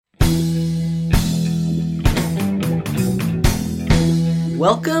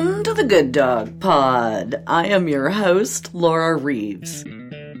Welcome to the Good Dog Pod. I am your host, Laura Reeves.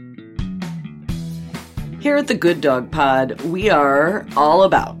 Here at the Good Dog Pod, we are all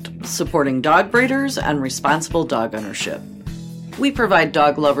about supporting dog breeders and responsible dog ownership. We provide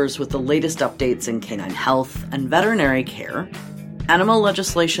dog lovers with the latest updates in canine health and veterinary care, animal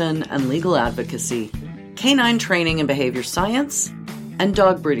legislation and legal advocacy, canine training and behavior science, and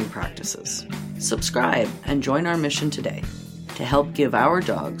dog breeding practices. Subscribe and join our mission today to help give our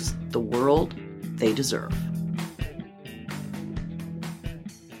dogs the world they deserve.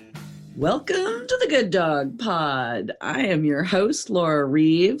 Welcome to the Good Dog Pod. I am your host, Laura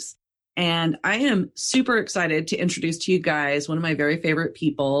Reeves, and I am super excited to introduce to you guys one of my very favorite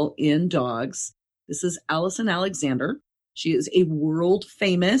people in dogs. This is Allison Alexander. She is a world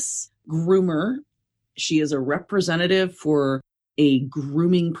famous groomer. She is a representative for a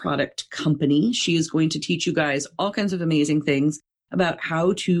grooming product company. She is going to teach you guys all kinds of amazing things about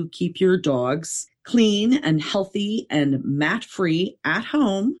how to keep your dogs clean and healthy and mat-free at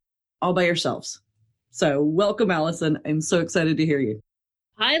home all by yourselves. So welcome, Allison. I'm so excited to hear you.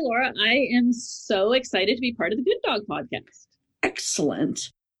 Hi, Laura. I am so excited to be part of the Good Dog Podcast.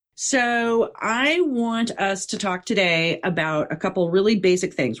 Excellent. So I want us to talk today about a couple really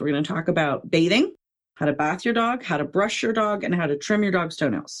basic things. We're going to talk about bathing, how to bath your dog, how to brush your dog, and how to trim your dog's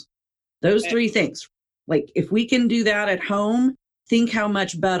toenails. Those three things. Like, if we can do that at home, think how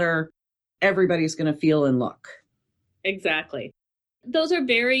much better everybody's going to feel and look. Exactly. Those are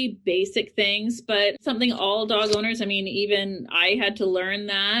very basic things, but something all dog owners, even I had to learn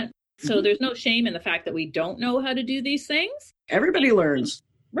that. So there's no shame in the fact that we don't know how to do these things. Everybody learns.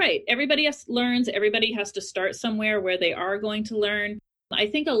 Right. Everybody learns. Everybody has to start somewhere where they are going to learn. I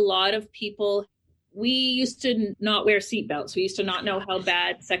think a lot of people, we used to not wear seatbelts. We used to not know how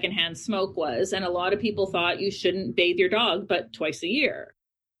bad secondhand smoke was. And a lot of people thought you shouldn't bathe your dog but twice a year.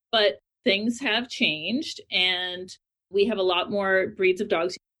 But things have changed, and we have a lot more breeds of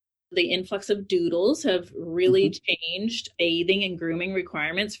dogs. The influx of doodles have really changed bathing and grooming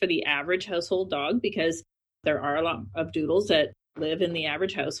requirements for the average household dog, because there are a lot of doodles that live in the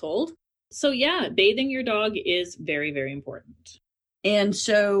average household. So yeah, bathing your dog is very, very important. And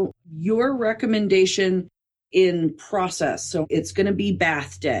so your recommendation in process, so it's going to be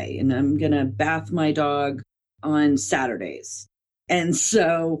bath day, and I'm going to bath my dog on Saturdays. And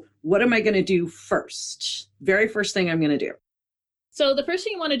so what am I going to do first? Very first thing I'm going to do. So the first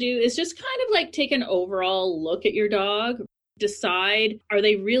thing you want to do is just kind of like take an overall look at your dog. Decide, are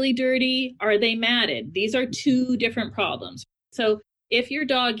they really dirty? Are they matted? These are two different problems. So if your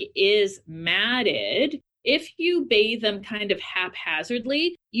dog is matted, if you bathe them kind of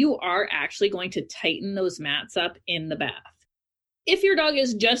haphazardly, you are actually going to tighten those mats up in the bath. If your dog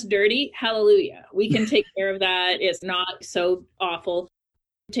is just dirty, hallelujah, we can take care of that. It's not so awful.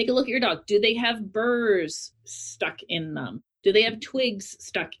 Take a look at your dog. Do they have burrs stuck in them? Do they have twigs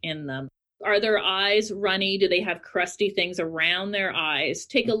stuck in them? Are their eyes runny? Do they have crusty things around their eyes?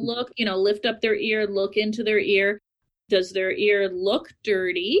 Take a look, lift up their ear, look into their ear. Does their ear look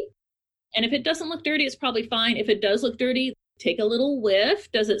dirty? And if it doesn't look dirty, it's probably fine. If it does look dirty, take a little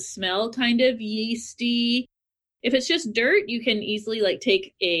whiff. Does it smell kind of yeasty? If it's just dirt, you can easily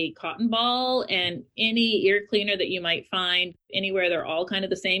take a cotton ball and any ear cleaner that you might find anywhere. They're all kind of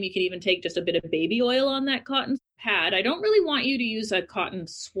the same. You can even take just a bit of baby oil on that cotton pad. I don't really want you to use a cotton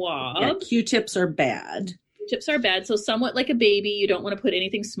swab. Yeah, Q-tips are bad. Q-tips are bad. So somewhat like a baby, you don't want to put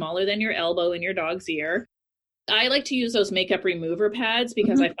anything smaller than your elbow in your dog's ear. I like to use those makeup remover pads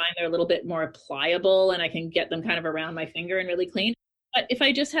because I find they're a little bit more pliable and I can get them kind of around my finger and really clean. But if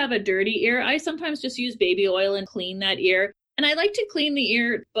I just have a dirty ear, I sometimes just use baby oil and clean that ear. And I like to clean the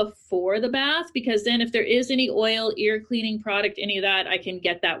ear before the bath, because then if there is any oil, ear cleaning product, any of that, I can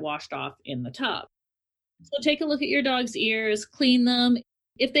get that washed off in the tub. So take a look at your dog's ears, clean them.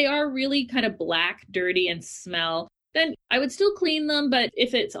 If they are really kind of black, dirty, and smell, then I would still clean them. But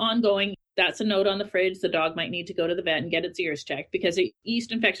if it's ongoing, that's a note on the fridge. The dog might need to go to the vet and get its ears checked, because a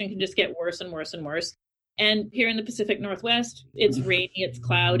yeast infection can just get worse and worse and worse. And here in the Pacific Northwest, it's rainy, it's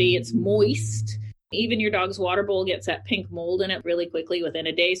cloudy, it's moist. Even your dog's water bowl gets that pink mold in it really quickly within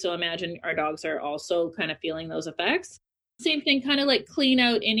a day. So imagine our dogs are also kind of feeling those effects. Same thing, kind of clean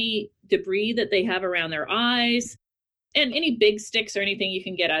out any debris that they have around their eyes, and any big sticks or anything you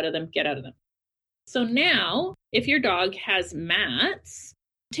can get out of them, get out of them. So now, if your dog has mats,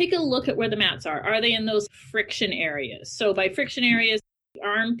 take a look at where the mats are. Are they in those friction areas? So by friction areas,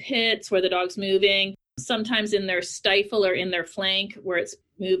 armpits where the dog's moving, sometimes in their stifle or in their flank where it's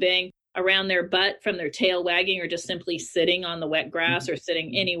moving, around their butt from their tail wagging or just simply sitting on the wet grass or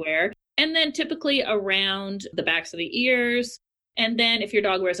sitting anywhere. And then typically around the backs of the ears, And then if your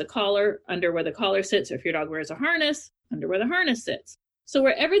dog wears a collar, under where the collar sits, or if your dog wears a harness, under where the harness sits. So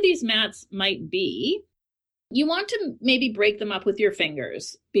wherever these mats might be, you want to maybe break them up with your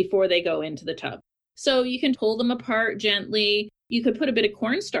fingers before they go into the tub. So you can pull them apart gently. You could put a bit of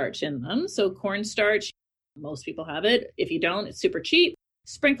cornstarch in them. So cornstarch, most people have it. If you don't, it's super cheap.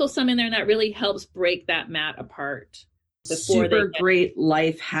 Sprinkle some in there, and that really helps break that mat apart. Super great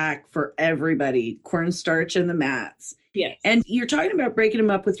life hack for everybody. Cornstarch in the mats. Yes. And you're talking about breaking them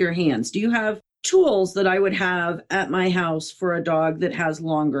up with your hands. Do you have tools that I would have at my house for a dog that has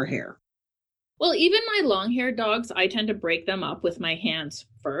longer hair? Well, even my long-haired dogs, I tend to break them up with my hands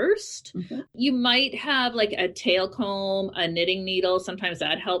first. Mm-hmm. You might have like a tail comb, a knitting needle. Sometimes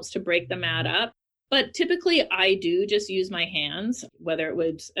that helps to break the mat up. But typically I do just use my hands, whether it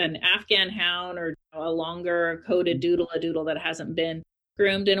was an Afghan hound or a longer coated doodle, a doodle that hasn't been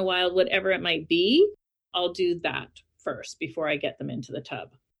groomed in a while, whatever it might be, I'll do that first before I get them into the tub.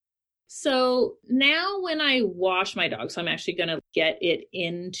 So now when I wash my dog, so I'm actually going to get it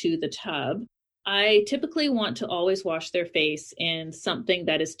into the tub, I typically want to always wash their face in something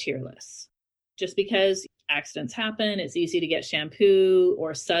that is tearless. Just because accidents happen, it's easy to get shampoo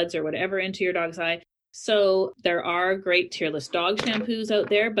or suds or whatever into your dog's eye. So there are great tearless dog shampoos out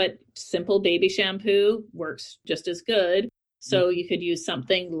there, but simple baby shampoo works just as good. So you could use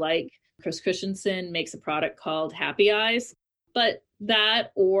something like Chris Christensen makes a product called Happy Eyes, but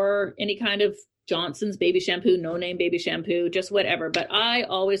that or any kind of Johnson's baby shampoo, no name baby shampoo, just whatever. But I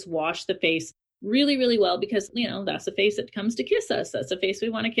always wash the face really, really well because, you know, that's the face that comes to kiss us. That's the face we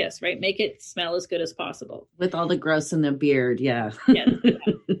want to kiss, right? Make it smell as good as possible. With all the gross in the beard, yeah. Yes.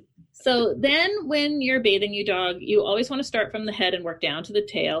 Yeah. So then when you're bathing your dog, you always want to start from the head and work down to the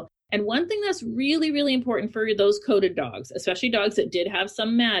tail. And one thing that's really, really important for those coated dogs, especially dogs that did have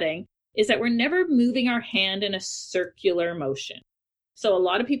some matting, is that we're never moving our hand in a circular motion. So a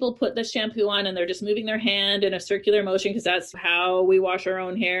lot of people put the shampoo on and they're just moving their hand in a circular motion because that's how we wash our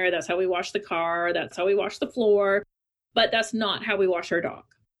own hair. That's how we wash the car. That's how we wash the floor. But that's not how we wash our dog.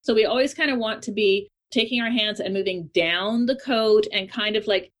 So we always kind of want to be taking our hands and moving down the coat and kind of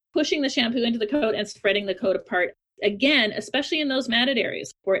like pushing the shampoo into the coat and spreading the coat apart. Again, especially in those matted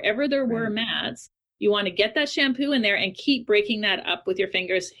areas, wherever there were mats, you want to get that shampoo in there and keep breaking that up with your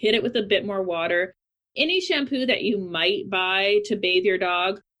fingers. Hit it with a bit more water. Any shampoo that you might buy to bathe your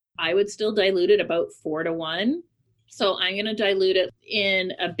dog, I would still dilute it about 4-1. So I'm going to dilute it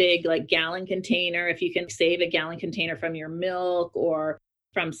in a big like gallon container. If you can save a gallon container from your milk or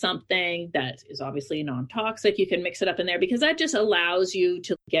from something that is obviously non-toxic, you can mix it up in there because that just allows you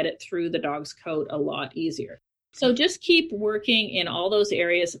to get it through the dog's coat a lot easier. So just keep working in all those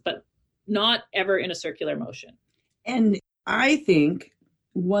areas, but not ever in a circular motion. And I think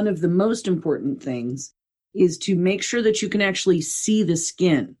one of the most important things is to make sure that you can actually see the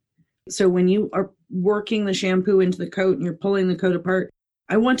skin. So when you are working the shampoo into the coat and you're pulling the coat apart,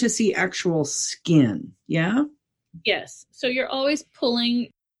 I want to see actual skin. Yeah? Yes. So you're always pulling,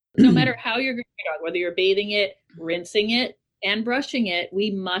 no matter how you're grooming your dog, whether you're bathing it, rinsing it, and brushing it,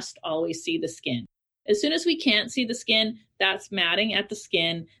 we must always see the skin. As soon as we can't see the skin, that's matting at the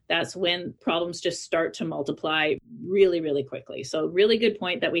skin. That's when problems just start to multiply really, really quickly. So really good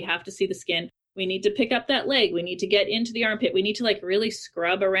point that we have to see the skin. We need to pick up that leg. We need to get into the armpit. We need to like really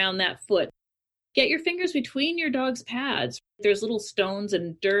scrub around that foot. Get your fingers between your dog's pads. There's little stones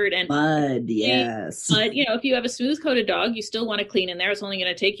and dirt and mud. Yes. But you know, if you have a smooth coated dog, you still want to clean in there. It's only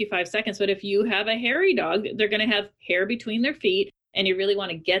going to take you 5 seconds. But if you have a hairy dog, they're going to have hair between their feet. And you really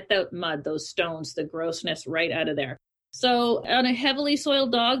want to get that mud, those stones, the grossness right out of there. So on a heavily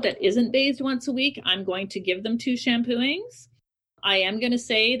soiled dog that isn't bathed once a week, I'm going to give them 2 shampooings. I am going to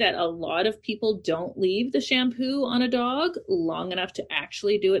say that a lot of people don't leave the shampoo on a dog long enough to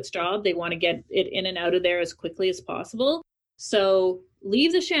actually do its job. They want to get it in and out of there as quickly as possible. So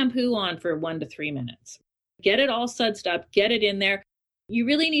leave the shampoo on for 1 to 3 minutes. Get it all sudsed up, get it in there. You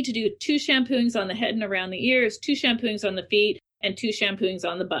really need to do 2 shampooings on the head and around the ears, 2 shampooings on the feet, and 2 shampooings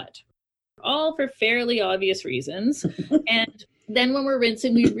on the butt, all for fairly obvious reasons. And then when we're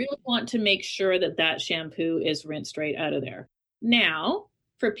rinsing, we really want to make sure that that shampoo is rinsed right out of there. Now,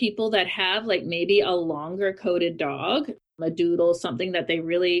 for people that have like maybe a longer coated dog, a doodle, something that they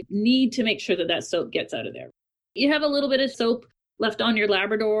really need to make sure that that soap gets out of there. You have a little bit of soap left on your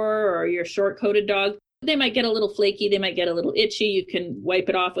Labrador or your short coated dog. They might get a little flaky. They might get a little itchy. You can wipe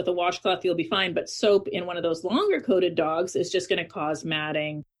it off with a washcloth. You'll be fine. But soap in one of those longer coated dogs is just going to cause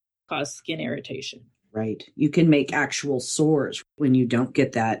matting, cause skin irritation. Right. You can make actual sores when you don't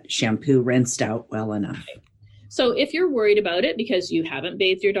get that shampoo rinsed out well enough. Okay. So if you're worried about it because you haven't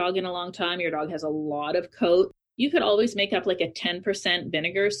bathed your dog in a long time, your dog has a lot of coat, you could always make up like a 10%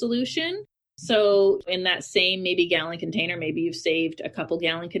 vinegar solution. So in that same maybe gallon container, maybe you've saved a couple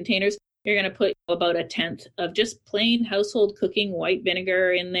gallon containers, you're going to put about a tenth of just plain household cooking white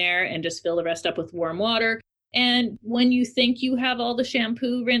vinegar in there and just fill the rest up with warm water. And when you think you have all the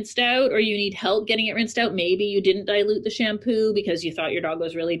shampoo rinsed out or you need help getting it rinsed out, maybe you didn't dilute the shampoo because you thought your dog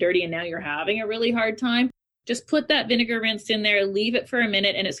was really dirty and now you're having a really hard time. Just put that vinegar rinse in there, leave it for a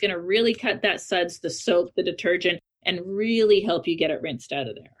minute, and it's going to really cut that suds, the soap, the detergent, and really help you get it rinsed out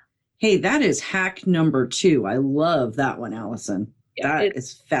of there. Hey, that is hack number 2. I love that one, Allison. Yeah, that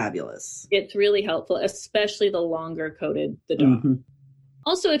is fabulous. It's really helpful, especially the longer coated the dog. Mm-hmm.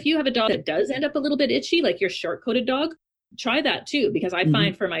 Also, if you have a dog that does end up a little bit itchy, like your short-coated dog, try that too, because I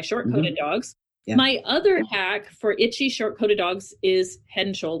find for my short-coated dogs, my other hack for itchy short-coated dogs is Head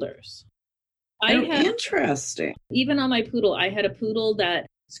and Shoulders. Interesting. Even on my poodle, I had a poodle that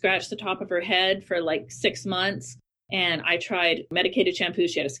scratched the top of her head for like 6 months. And I tried medicated shampoo.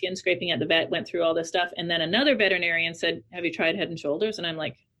 She had a skin scraping at the vet, went through all this stuff. And then another veterinarian said, have you tried Head and Shoulders? And I'm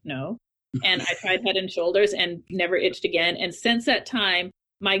like, no. And I tried Head and Shoulders and never itched again. And since that time,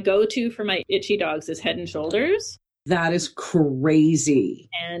 my go-to for my itchy dogs is Head and Shoulders. That is crazy.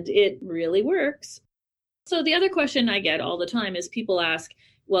 And it really works. So the other question I get all the time is people ask,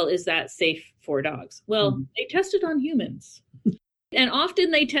 well, is that safe for dogs? Well, they test it on humans. And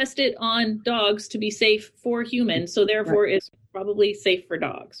often they test it on dogs to be safe for humans. So therefore, it's probably safe for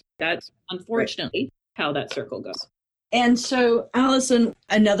dogs. That's unfortunately how that circle goes. And so, Allison,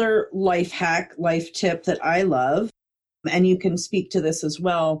 another life hack, life tip that I love, and you can speak to this as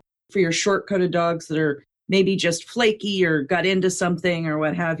well, for your short-coated dogs that are maybe just flaky or got into something or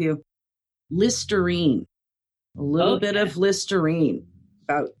what have you, Listerine. A little bit of Listerine,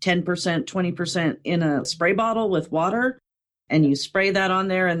 about 10%, 20% in a spray bottle with water. And you spray that on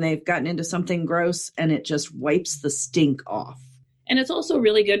there and they've gotten into something gross and it just wipes the stink off. And it's also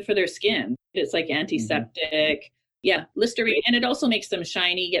really good for their skin. It's like antiseptic. Yeah, Listerine. And it also makes them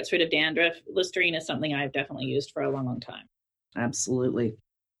shiny, gets rid of dandruff. Listerine is something I've definitely used for a long, long time. Absolutely.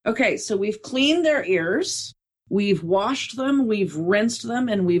 Okay, so we've cleaned their ears. We've washed them, we've rinsed them,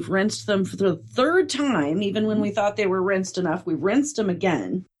 and we've rinsed them for the third time. Even when we thought they were rinsed enough, we've rinsed them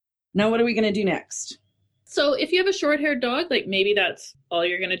again. Now, what are we going to do next? So if you have a short-haired dog, like maybe that's all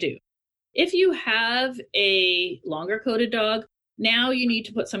you're going to do. If you have a longer coated dog, now you need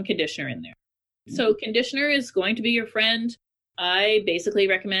to put some conditioner in there. So conditioner is going to be your friend. I basically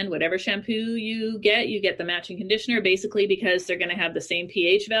recommend whatever shampoo you get the matching conditioner, basically because they're going to have the same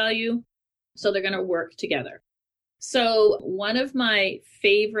pH value. So they're going to work together. So one of my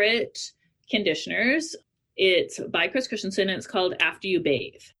favorite conditioners, it's by Chris Christensen, and it's called After You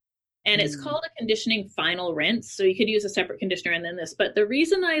Bathe. And it's called a conditioning final rinse. So you could use a separate conditioner and then this. But the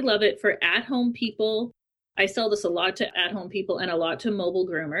reason I love it for at-home people, I sell this a lot to at-home people and a lot to mobile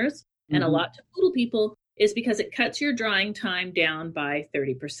groomers and a lot to poodle people, is because it cuts your drying time down by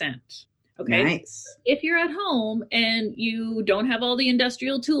 30%. Okay. Nice. If you're at home and you don't have all the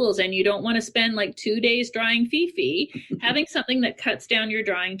industrial tools and you don't want to spend like 2 days drying Fifi, having something that cuts down your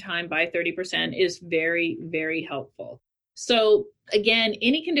drying time by 30% is very, very helpful. So again,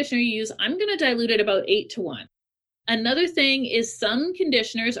 any conditioner you use, I'm going to dilute it about 8-1. Another thing is some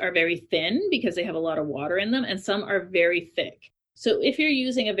conditioners are very thin because they have a lot of water in them, and some are very thick. So if you're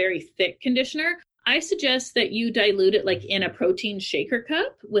using a very thick conditioner, I suggest that you dilute it like in a protein shaker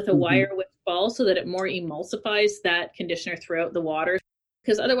cup with a wire whip ball so that it more emulsifies that conditioner throughout the water.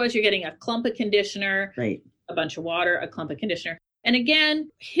 Because otherwise you're getting a clump of conditioner, a bunch of water, a clump of conditioner. And again,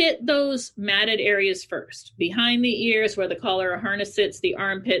 hit those matted areas first. Behind the ears, where the collar or harness sits, the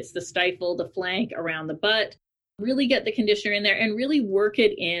armpits, the stifle, the flank, around the butt. Really get the conditioner in there and really work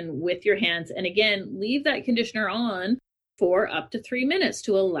it in with your hands. And again, leave that conditioner on for up to 3 minutes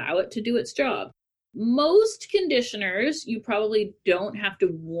to allow it to do its job. Most conditioners, you probably don't have to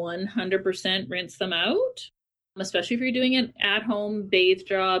 100% rinse them out. Especially if you're doing an at-home bathe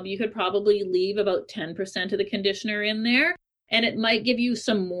job, you could probably leave about 10% of the conditioner in there. And it might give you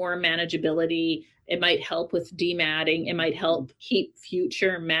some more manageability. It might help with dematting. It might help keep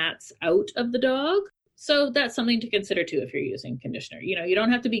future mats out of the dog. So that's something to consider too if you're using conditioner. You know, you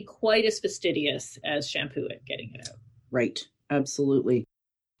don't have to be quite as fastidious as shampoo at getting it out. Right. Absolutely.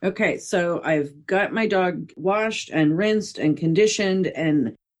 Okay. So I've got my dog washed and rinsed and conditioned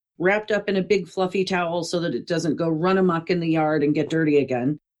and wrapped up in a big fluffy towel so that it doesn't go run amok in the yard and get dirty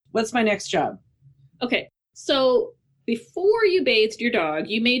again. What's my next job? Okay. So before you bathed your dog,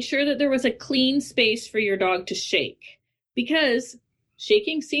 you made sure that there was a clean space for your dog to shake, because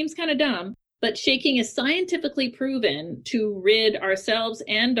shaking seems kind of dumb, But shaking is scientifically proven to rid ourselves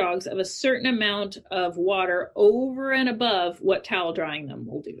and dogs of a certain amount of water over and above what towel drying them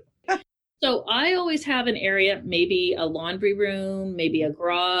will do. So I always have an area, maybe a laundry room, maybe a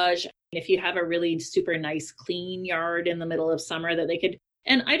garage. If you have a really super nice clean yard in the middle of summer that they could,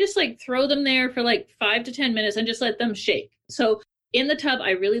 and I just like throw them there for like 5 to 10 minutes and just let them shake. So in the tub,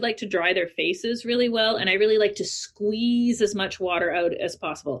 I really like to dry their faces really well. And I really like to squeeze as much water out as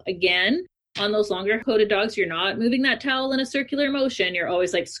possible. Again, on those longer coated dogs, you're not moving that towel in a circular motion. You're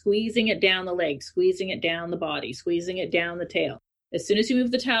always like squeezing it down the leg, squeezing it down the body, squeezing it down the tail. As soon as you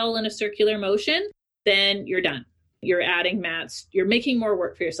move the towel in a circular motion, then you're done. You're adding mats. You're making more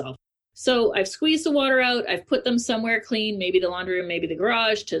work for yourself. So I've squeezed the water out. I've put them somewhere clean, maybe the laundry room, maybe the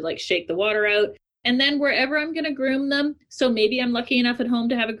garage, to like shake the water out. And then wherever I'm going to groom them, so maybe I'm lucky enough at home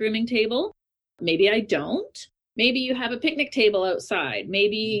to have a grooming table. Maybe I don't. Maybe you have a picnic table outside.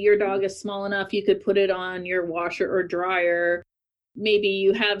 Maybe your dog is small enough you could put it on your washer or dryer. Maybe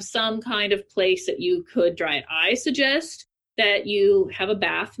you have some kind of place that you could dry it. I suggest that you have a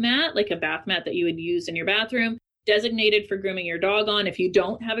bath mat, like a bath mat that you would use in your bathroom, designated for grooming your dog on if you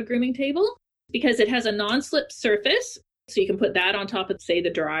don't have a grooming table, because it has a non-slip surface. So you can put that on top of, say, the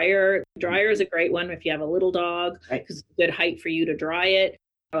dryer. Dryer is a great one if you have a little dog, because it's a good height for you to dry it.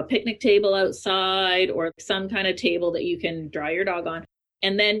 A picnic table outside, or some kind of table that you can dry your dog on.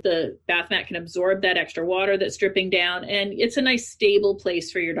 And then the bath mat can absorb that extra water that's dripping down. And it's a nice stable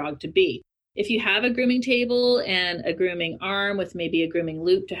place for your dog to be. If you have a grooming table and a grooming arm with maybe a grooming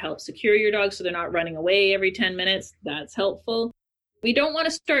loop to help secure your dog so they're not running away every 10 minutes, that's helpful. We don't want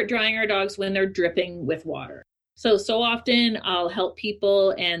to start drying our dogs when they're dripping with water. So often I'll help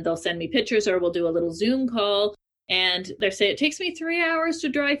people and they'll send me pictures, or we'll do a little Zoom call. And they say, it takes me 3 hours to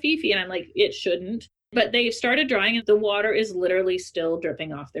dry Fifi. And I'm like, it shouldn't. But they've started drying and the water is literally still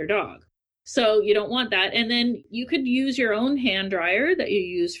dripping off their dog. So you don't want that. And then you could use your own hand dryer that you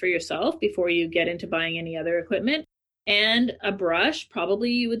use for yourself before you get into buying any other equipment. And a brush, probably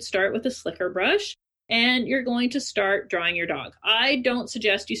you would start with a slicker brush, and you're going to start drying your dog. I don't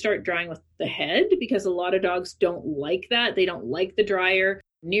suggest you start drying with the head, because a lot of dogs don't like that. They don't like the dryer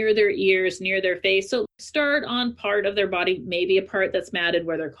near their ears, near their face. So start on part of their body, maybe a part that's matted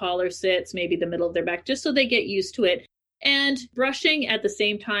where their collar sits, maybe the middle of their back, just so they get used to it. And brushing at the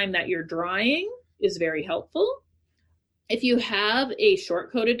same time that you're drying is very helpful. If you have a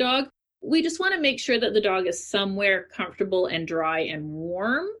short-coated dog, we just want to make sure that the dog is somewhere comfortable and dry and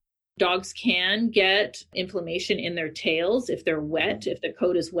warm. Dogs can get inflammation in their tails if they're wet, if the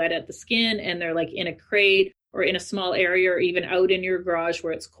coat is wet at the skin and they're like in a crate or in a small area, or even out in your garage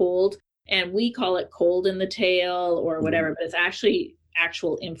where it's cold. And we call it cold in the tail or whatever, but it's actually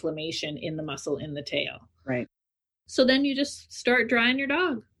actual inflammation in the muscle in the tail. Right. So then you just start drying your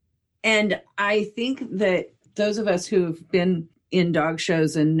dog. And I think that those of us who've been in dog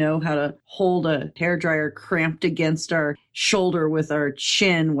shows and know how to hold a hairdryer cramped against our shoulder with our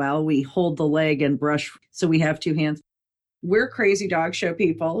chin while we hold the leg and brush, so we have two hands. We're crazy dog show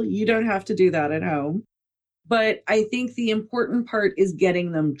people. You don't have to do that at home. But I think the important part is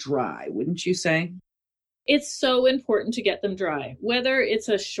getting them dry, wouldn't you say? It's so important to get them dry. Whether it's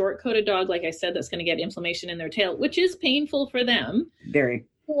a short-coated dog, like I said, that's going to get inflammation in their tail, which is painful for them. Very.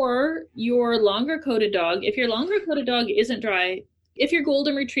 Or your longer-coated dog. If your longer-coated dog isn't dry, if your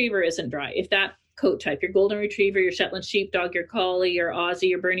golden retriever isn't dry, if that coat type, your golden retriever, your Shetland sheepdog, your collie, your Aussie,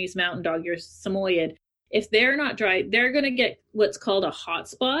 your Bernese mountain dog, your Samoyed, if they're not dry, they're going to get what's called a hot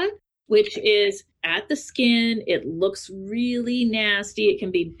spot, which is at the skin. It looks really nasty. It can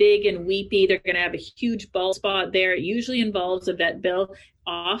be big and weepy. They're going to have a huge bald spot there. It usually involves a vet bill.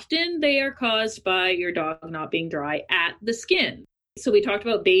 Often they are caused by your dog not being dry at the skin. So we talked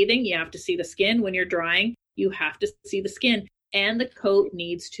about bathing. You have to see the skin. When you're drying, you have to see the skin. And the coat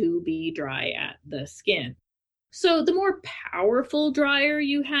needs to be dry at the skin. So the more powerful dryer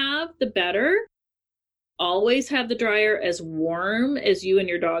you have, the better. Always have the dryer as warm as you and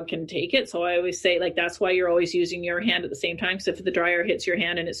your dog can take it. So I always say, like, that's why you're always using your hand at the same time. So if the dryer hits your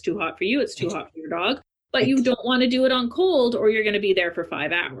hand and it's too hot for you, it's too hot for your dog. But you don't want to do it on cold, or you're going to be there for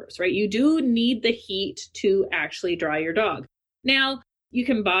 5 hours, right? You do need the heat to actually dry your dog. Now, you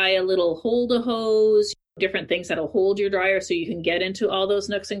can buy a little hold-a-hose, different things that'll hold your dryer so you can get into all those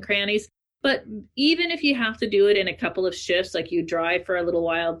nooks and crannies. But even if you have to do it in a couple of shifts, like you dry for a little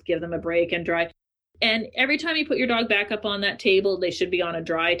while, give them a break and dry. And every time you put your dog back up on that table, they should be on a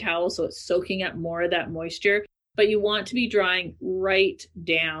dry towel so it's soaking up more of that moisture. But you want to be drying right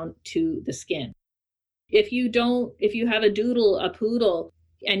down to the skin. If you have a doodle, a poodle,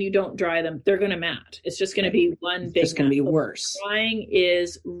 and you don't dry them, they're going to mat. It's just going to be one big It's going to be worse. Drying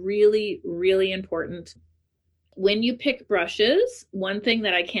is really, really important. When you pick brushes, one thing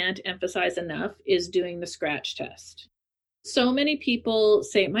that I can't emphasize enough is doing the scratch test. So many people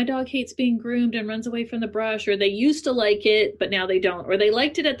say, my dog hates being groomed and runs away from the brush, or they used to like it, but now they don't, or they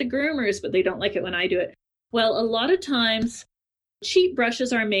liked it at the groomers, but they don't like it when I do it. Well, a lot of times cheap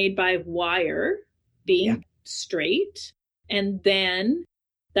brushes are made by wire being straight, and then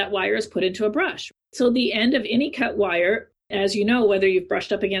that wire is put into a brush. So the end of any cut wire, as you know, whether you've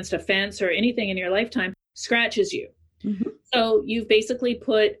brushed up against a fence or anything in your lifetime, scratches you. Mm-hmm. So you've basically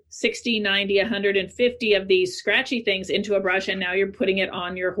put 60, 90, 150 of these scratchy things into a brush, and now you're putting it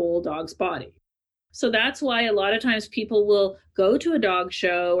on your whole dog's body. So that's why a lot of times people will go to a dog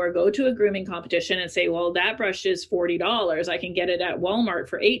show or go to a grooming competition and say, well, that brush is $40. I can get it at Walmart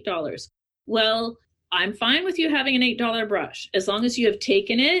for $8. Well, I'm fine with you having an $8 brush as long as you have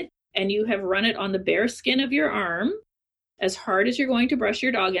taken it and you have run it on the bare skin of your arm as hard as you're going to brush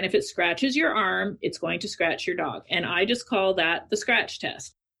your dog. And if it scratches your arm, it's going to scratch your dog. And I just call that the scratch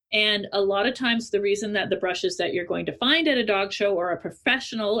test. And a lot of times the reason that the brushes that you're going to find at a dog show, or a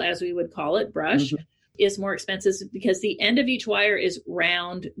professional, as we would call it, brush, is more expensive is because the end of each wire is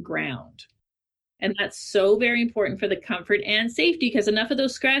round ground. And that's so very important for the comfort and safety, because enough of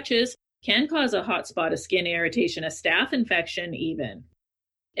those scratches can cause a hot spot, a skin irritation, a staph infection even.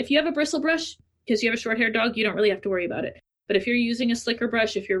 If you have a bristle brush, because you have a short-haired dog, you don't really have to worry about it. But if you're using a slicker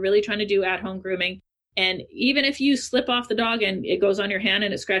brush, if you're really trying to do at-home grooming, and even if you slip off the dog and it goes on your hand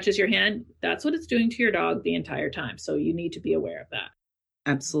and it scratches your hand, that's what it's doing to your dog the entire time. So you need to be aware of that.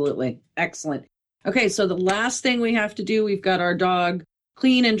 Absolutely. Excellent. Okay, so the last thing we have to do, we've got our dog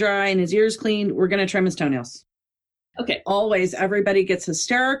clean and dry and his ears cleaned. We're going to trim his toenails. Okay. Always, everybody gets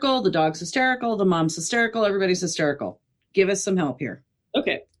hysterical. The dog's hysterical. The mom's hysterical. Everybody's hysterical. Give us some help here.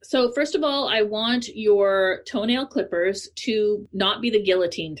 Okay. So first of all, I want your toenail clippers to not be the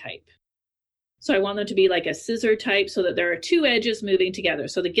guillotine type. So I want them to be like a scissor type so that there are two edges moving together.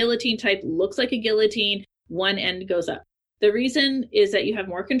 So the guillotine type looks like a guillotine. One end goes up. The reason is that you have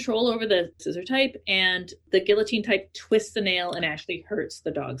more control over the scissor type, and the guillotine type twists the nail and actually hurts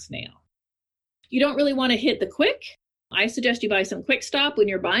the dog's nail. You don't really want to hit the quick. I suggest you buy some Quick Stop when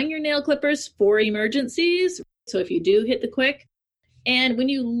you're buying your nail clippers for emergencies. So if you do hit the quick, and when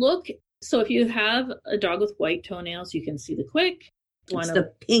you look, so if you have a dog with white toenails, you can see the quick. It's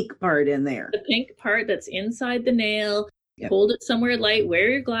the pink part in there. The pink part that's inside the nail. Yep. Hold it somewhere light, wear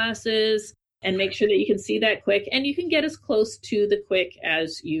your glasses, and make sure that you can see that quick, and you can get as close to the quick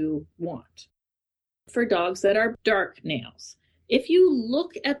as you want. For dogs that are dark nails, if you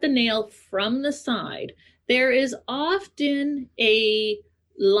look at the nail from the side, there is often a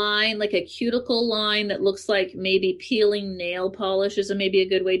line, like a cuticle line that looks like maybe peeling nail polish is maybe a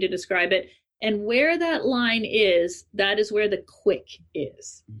good way to describe it. And where that line is, that is where the quick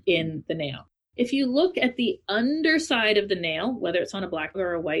is in the nail. If you look at the underside of the nail, whether it's on a black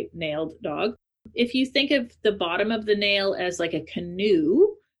or a white nailed dog, if you think of the bottom of the nail as like a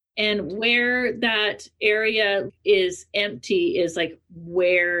canoe, and where that area is empty is like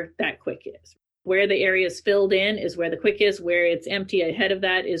where that quick is. Where the area is filled in is where the quick is. Where it's empty ahead of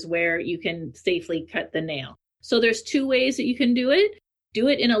that is where you can safely cut the nail. So there's two ways that you can do it. Do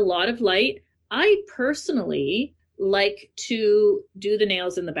it in a lot of light. I personally like to do the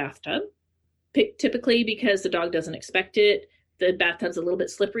nails in the bathtub, typically because the dog doesn't expect it. The bathtub's a little bit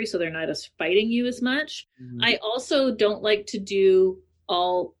slippery, so they're not as fighting you as much. Mm-hmm. I also don't like to do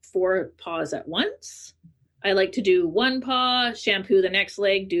all 4 paws at once. I like to do one paw, shampoo the next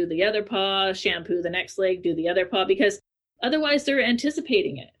leg, do the other paw, shampoo the next leg, do the other paw, because otherwise they're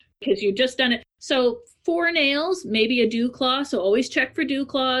anticipating it because you've just done it. So 4 nails, maybe a dew claw. So always check for dew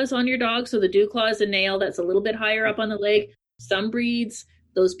claws on your dog. So the dew claw is a nail that's a little bit higher up on the leg. Some breeds,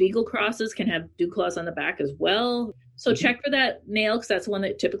 those beagle crosses can have dew claws on the back as well. So check for that nail because that's one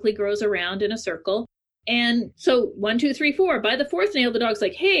that typically grows around in a circle. And so 1, 2, 3, 4. By the 4th nail, the dog's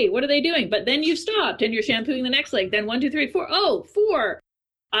like, hey, what are they doing? But then you've stopped and you're shampooing the next leg. Then 1, 2, 3, 4. Oh, 4.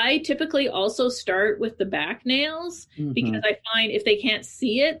 I typically also start with the back nails because I find if they can't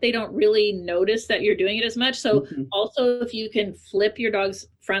see it, they don't really notice that you're doing it as much. So also if you can flip your dog's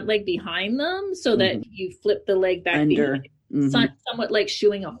front leg behind them so that you flip the leg back behind, somewhat like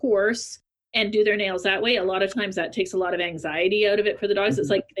shoeing a horse, and do their nails that way. A lot of times that takes a lot of anxiety out of it for the dogs. It's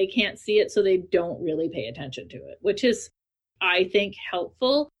like they can't see it, so they don't really pay attention to it, which is, I think,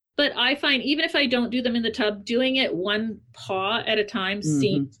 helpful. But I find even if I don't do them in the tub, doing it one paw at a time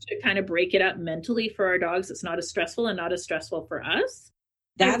seems to kind of break it up mentally for our dogs. It's not as stressful and not as stressful for us.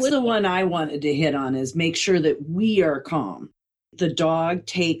 That's the one I wanted to hit on, is make sure that we are calm. The dog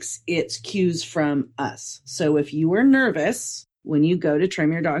takes its cues from us. So if you are nervous when you go to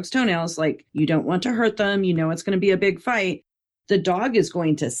trim your dog's toenails, like you don't want to hurt them, you know it's going to be a big fight, the dog is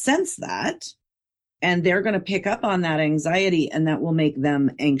going to sense that, and they're going to pick up on that anxiety, and that will make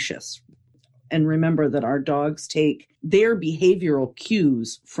them anxious. And remember that our dogs take their behavioral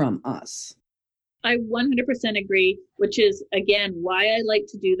cues from us. I 100% agree, which is, again, why I like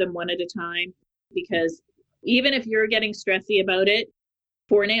to do them one at a time, because even if you're getting stressy about it,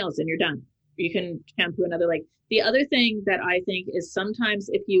 4 nails and you're done. You can shampoo another leg. The other thing that I think is sometimes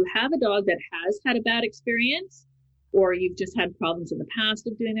if you have a dog that has had a bad experience, or you've just had problems in the past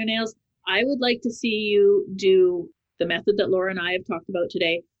of doing their nails, I would like to see you do the method that Laura and I have talked about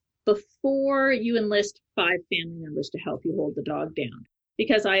today before you enlist 5 family members to help you hold the dog down.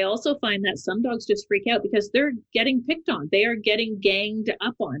 Because I also find that some dogs just freak out because they're getting picked on. They are getting ganged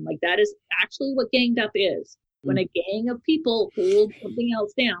up on. Like that is actually what ganged up is. When a gang of people hold something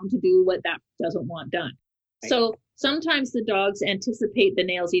else down to do what that doesn't want done. Right. So sometimes the dogs anticipate the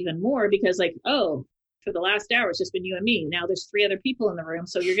nails even more because like, oh, for the last hour, it's just been you and me. Now there's 3 other people in the room.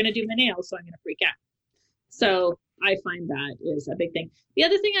 So you're going to do my nails. So I'm going to freak out. So I find that is a big thing. The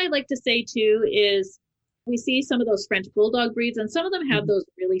other thing I'd like to say too is we see some of those French Bulldog breeds and some of them have those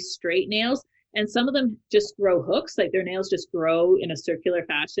really straight nails and some of them just grow hooks, like their nails just grow in a circular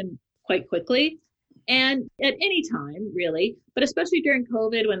fashion quite quickly. And at any time, really, but especially during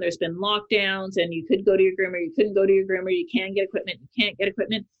COVID when there's been lockdowns and you could go to your groomer, you couldn't go to your groomer, you can get equipment, you can't get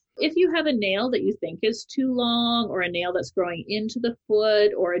equipment. If you have a nail that you think is too long or a nail that's growing into the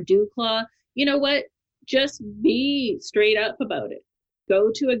foot or a dew claw, you know what? Just be straight up about it. Go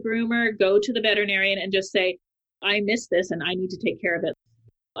to a groomer, go to the veterinarian and just say, I missed this and I need to take care of it.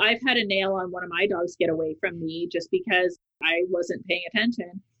 I've had a nail on one of my dogs get away from me just because I wasn't paying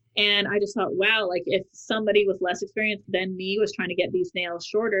attention. And I just thought, wow, like if somebody with less experience than me was trying to get these nails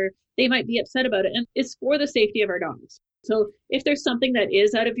shorter, they might be upset about it. And it's for the safety of our dogs. So if there's something that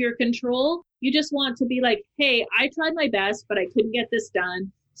is out of your control, you just want to be like, hey, I tried my best, but I couldn't get this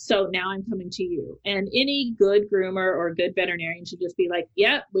done. So now I'm coming to you. And any good groomer or good veterinarian should just be like,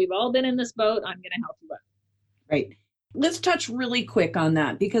 yeah, we've all been in this boat. I'm going to help you out. Right. Let's touch really quick on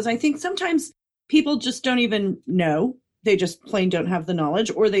that because I think sometimes people just don't even know. They just plain don't have the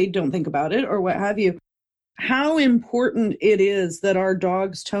knowledge or they don't think about it or what have you. How important it is that our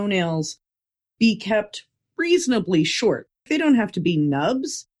dog's toenails be kept reasonably short. They don't have to be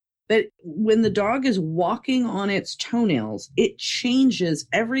nubs, but when the dog is walking on its toenails, it changes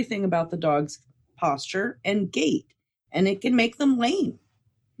everything about the dog's posture and gait, and it can make them lame.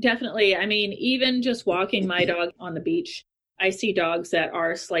 Definitely. I mean, even just walking my dog on the beach, I see dogs that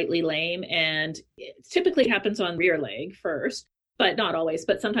are slightly lame, and it typically happens on rear leg first, but not always.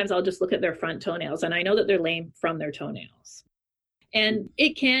 But sometimes I'll just look at their front toenails and I know that they're lame from their toenails. And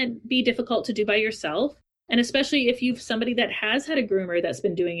it can be difficult to do by yourself. And especially if you've somebody that has had a groomer that's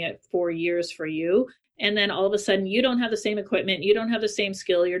been doing it for years for you, and then all of a sudden you don't have the same equipment, you don't have the same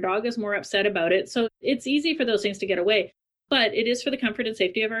skill, your dog is more upset about it. So it's easy for those things to get away. But it is for the comfort and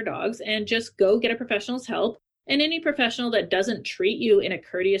safety of our dogs, and just go get a professional's help. And any professional that doesn't treat you in a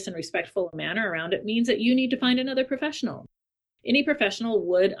courteous and respectful manner around it means that you need to find another professional. Any professional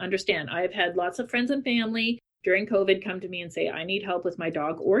would understand. I've had lots of friends and family during COVID come to me and say, I need help with my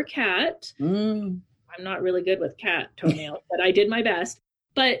dog or cat. I'm not really good with cat toenails, but I did my best.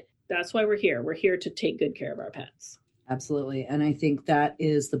 But that's why we're here. We're here to take good care of our pets. Absolutely. And I think that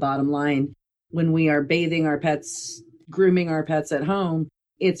is the bottom line. When we are bathing our pets, grooming our pets at home,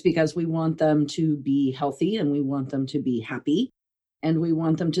 it's because we want them to be healthy and we want them to be happy. And we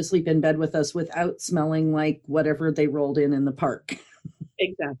want them to sleep in bed with us without smelling like whatever they rolled in the park.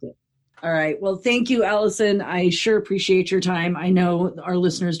 Exactly. All right. Well, thank you, Allison. I sure appreciate your time. I know our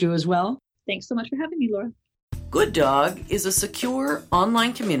listeners do as well. Thanks so much for having me, Laura. Good Dog is a secure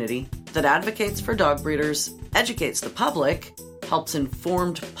online community that advocates for dog breeders, educates the public, helps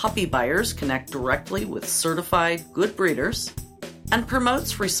informed puppy buyers connect directly with certified good breeders, and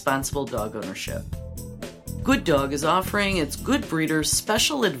promotes responsible dog ownership. Good Dog is offering its good breeders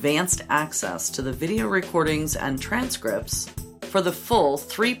special advanced access to the video recordings and transcripts for the full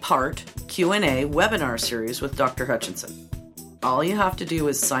 3-part Q&A webinar series with Dr. Hutchinson. All you have to do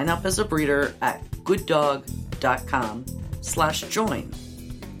is sign up as a breeder at gooddog.com/join.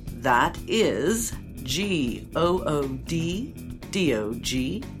 That is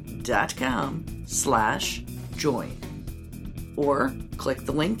GOODDOG.com/join. Or click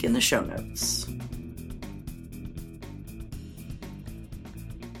the link in the show notes.